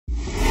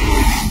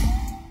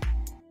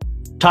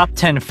Top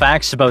 10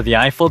 Facts about the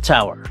Eiffel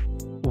Tower.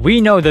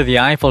 We know that the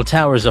Eiffel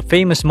Tower is a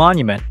famous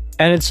monument,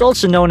 and it's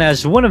also known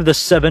as one of the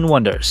 7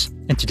 wonders.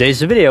 In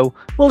today's video,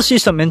 we'll see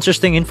some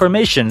interesting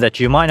information that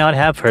you might not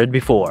have heard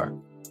before.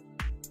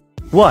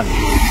 1.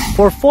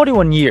 For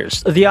 41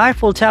 years, the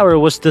Eiffel Tower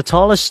was the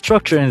tallest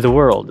structure in the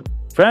world.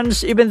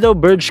 Friends, even though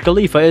Burj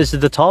Khalifa is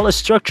the tallest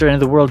structure in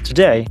the world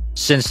today,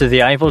 since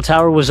the Eiffel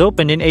Tower was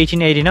opened in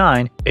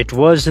 1889, it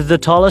was the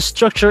tallest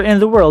structure in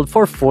the world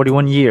for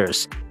 41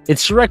 years.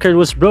 Its record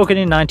was broken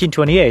in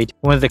 1928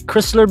 when the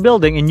Chrysler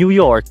Building in New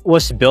York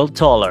was built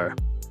taller.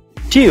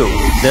 2.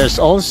 There's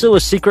also a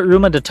secret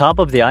room at the top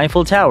of the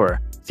Eiffel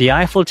Tower. The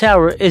Eiffel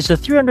Tower is a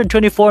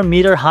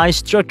 324-meter high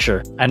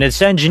structure, and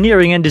its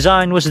engineering and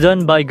design was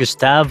done by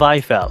Gustave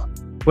Eiffel.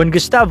 When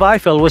Gustave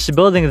Eiffel was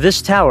building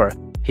this tower,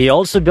 he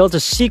also built a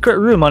secret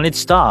room on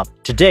its top.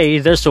 Today,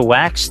 there's a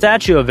wax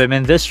statue of him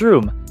in this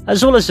room,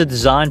 as well as a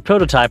designed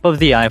prototype of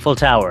the Eiffel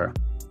Tower.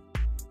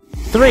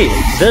 3.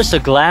 There's a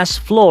glass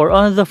floor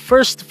on the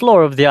first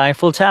floor of the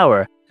Eiffel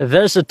Tower.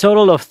 There's a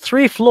total of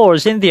 3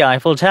 floors in the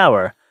Eiffel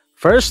Tower.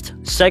 First,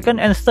 second,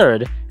 and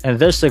third, and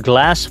there's a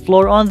glass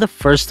floor on the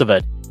first of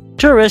it.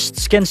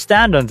 Tourists can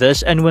stand on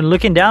this, and when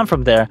looking down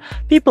from there,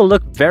 people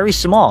look very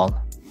small.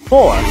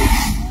 4.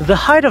 The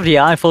height of the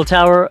Eiffel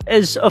Tower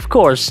is, of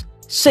course,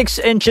 6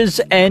 inches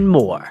and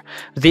more.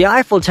 The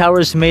Eiffel Tower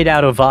is made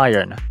out of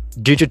iron.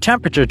 Due to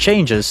temperature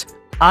changes,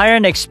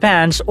 iron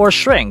expands or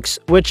shrinks,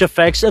 which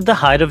affects the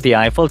height of the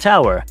Eiffel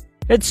Tower.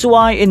 It's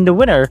why in the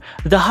winter,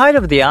 the height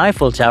of the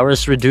Eiffel Tower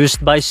is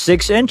reduced by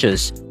 6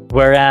 inches,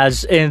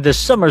 whereas in the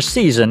summer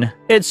season,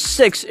 it's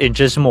 6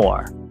 inches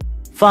more.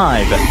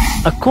 5.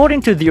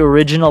 According to the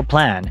original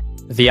plan,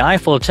 the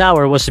Eiffel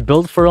Tower was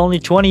built for only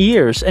 20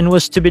 years and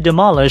was to be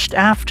demolished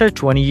after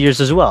 20 years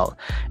as well.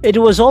 It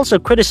was also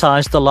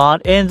criticized a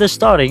lot in the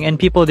starting and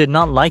people did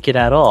not like it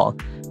at all.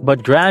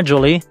 But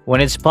gradually,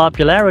 when its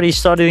popularity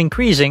started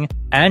increasing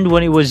and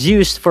when it was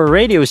used for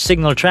radio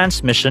signal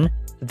transmission,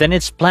 then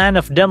its plan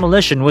of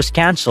demolition was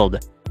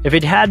cancelled. If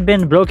it had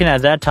been broken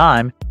at that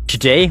time,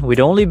 today we'd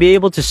only be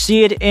able to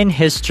see it in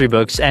history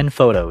books and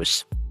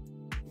photos.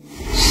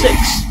 6.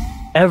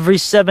 Every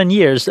 7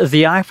 years,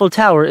 the Eiffel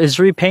Tower is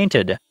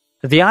repainted.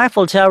 The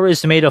Eiffel Tower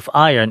is made of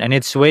iron and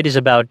its weight is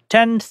about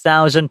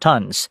 10,000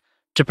 tons.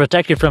 To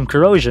protect it from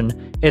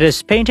corrosion, it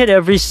is painted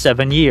every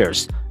 7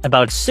 years.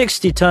 About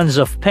 60 tons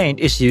of paint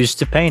is used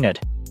to paint it.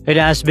 It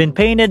has been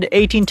painted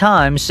 18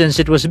 times since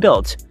it was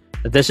built.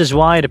 This is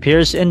why it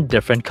appears in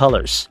different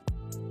colors.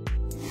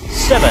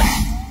 7.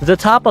 The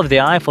top of the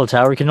Eiffel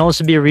Tower can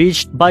also be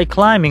reached by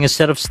climbing a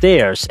set of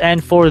stairs,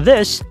 and for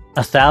this,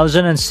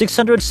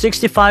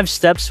 1,665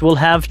 steps will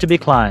have to be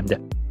climbed.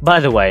 By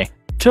the way,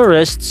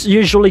 tourists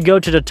usually go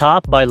to the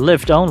top by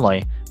lift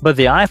only, but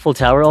the Eiffel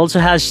Tower also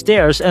has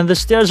stairs and the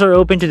stairs are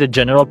open to the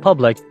general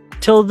public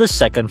till the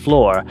 2nd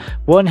floor.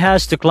 One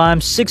has to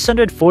climb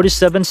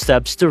 647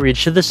 steps to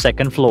reach the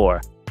 2nd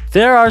floor.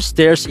 There are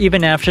stairs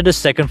even after the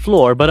 2nd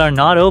floor but are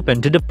not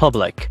open to the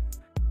public.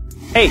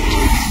 8.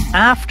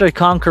 After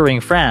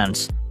conquering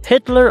France,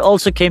 Hitler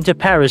also came to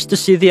Paris to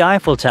see the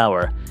Eiffel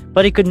Tower,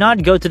 but he could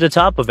not go to the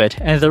top of it,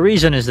 and the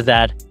reason is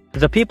that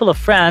the people of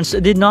France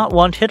did not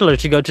want Hitler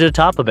to go to the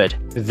top of it.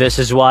 This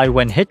is why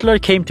when Hitler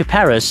came to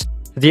Paris,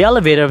 the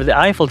elevator of the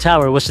Eiffel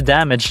Tower was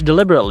damaged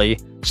deliberately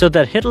so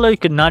that Hitler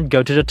could not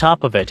go to the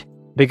top of it,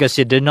 because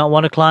he did not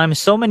want to climb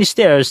so many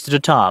stairs to the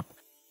top.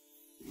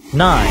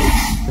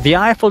 9. The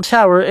Eiffel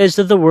Tower is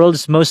the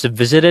world's most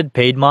visited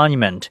paid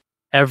monument.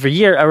 Every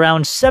year,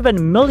 around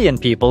 7 million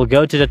people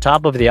go to the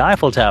top of the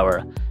Eiffel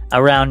Tower.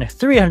 Around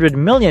 300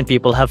 million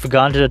people have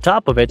gone to the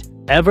top of it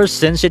ever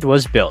since it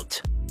was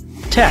built.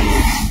 10.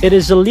 It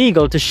is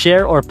illegal to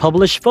share or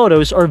publish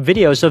photos or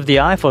videos of the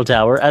Eiffel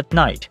Tower at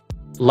night.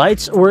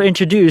 Lights were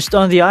introduced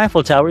on the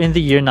Eiffel Tower in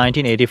the year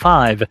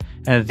 1985,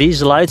 and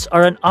these lights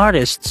are an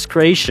artist's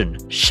creation.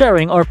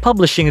 Sharing or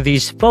publishing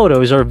these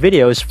photos or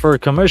videos for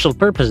commercial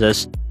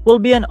purposes will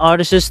be an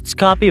artist's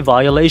copy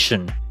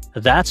violation.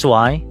 That's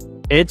why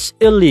it's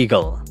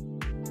illegal.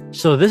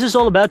 So this is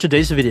all about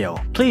today's video.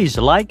 Please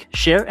like,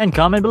 share, and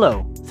comment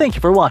below. Thank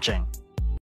you for watching.